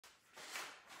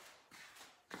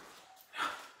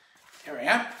I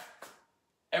am.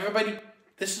 Everybody,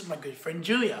 this is my good friend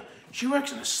Julia. She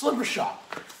works in a slipper shop.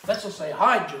 Let's all say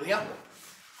hi, Julia.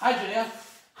 Hi, Julia.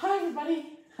 Hi, everybody.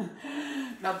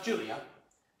 Now, Julia,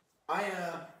 I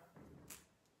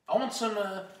want some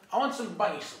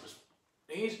bunny slippers,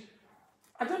 please.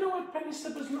 I don't know what bunny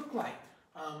slippers look like.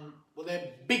 Well,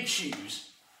 they're big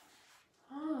shoes.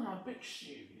 Ah, big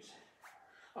shoes.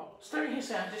 Oh, stay here,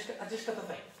 Sam. I just got the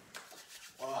thing.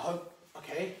 Well, I hope.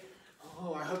 Okay.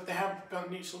 Oh, I hope they have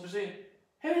bunny slippers here.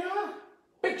 Here they are.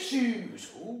 Big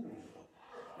shoes. Ooh.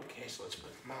 Okay, so let's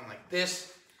put them on like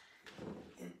this.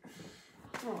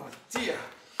 Oh dear,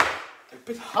 they're a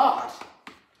bit hard.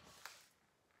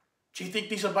 Do you think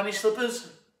these are bunny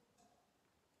slippers?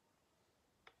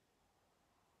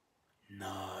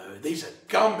 No, these are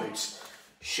gumboots.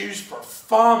 Shoes for a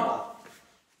farmer.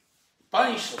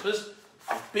 Bunny slippers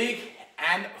are big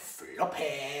and floppy.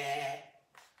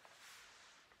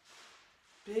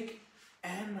 Big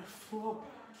and floppy.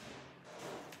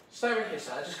 Stay right here,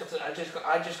 sir. I just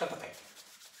got the thing.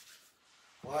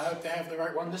 Well, I hope they have the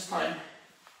right one this time.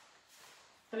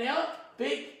 And they are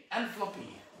big and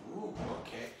floppy. Ooh,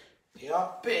 okay. They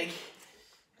are big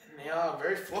and they are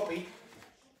very floppy.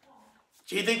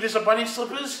 Do you think these are bunny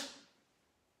slippers?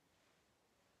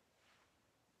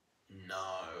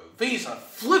 No, these are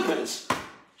flippers.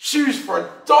 Shoes for a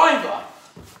diver.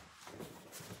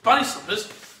 Bunny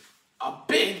slippers are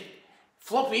big,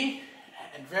 floppy,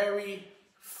 and very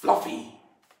fluffy.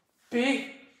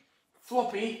 Big,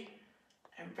 floppy,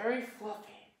 and very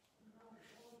fluffy.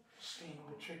 It's getting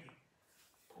a bit tricky.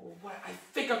 But I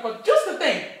think I've got just the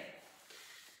thing.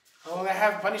 Oh, I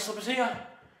have bunny slippers here.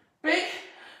 Big,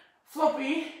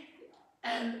 floppy,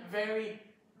 and very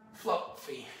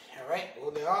fluffy. Alright,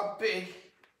 well they are big,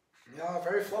 they are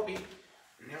very floppy,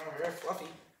 and they are very fluffy.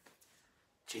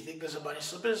 Do you think those are bunny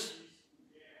slippers?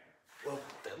 Well,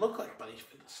 they look like bunny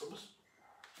slippers.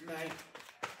 And they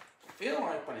feel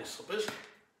like bunny slippers.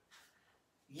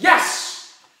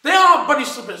 Yes! They are bunny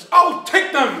slippers! I'll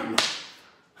take them!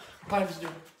 What do?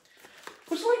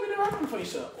 Would you like me to open for you,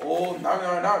 sir? Oh, no.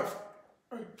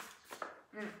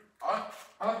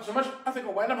 I like them so much, I think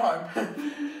I'll wear them home.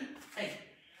 Hey,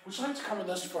 would you like to come with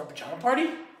us for a pajama party?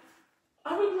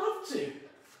 I would love to.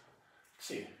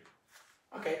 See.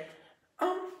 Okay.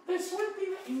 There's one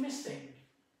thing that you're missing.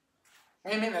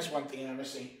 What do you mean there's one thing I'm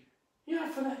missing? Yeah,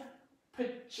 for the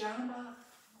pajama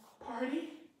party?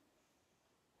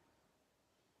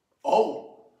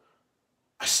 Oh,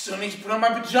 I still need to put on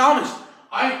my pajamas.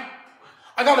 I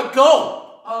gotta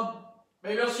go.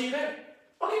 Maybe I'll see you there.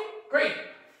 Okay, great.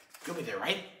 You'll be there,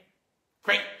 right?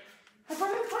 Great. Have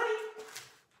fun at the party.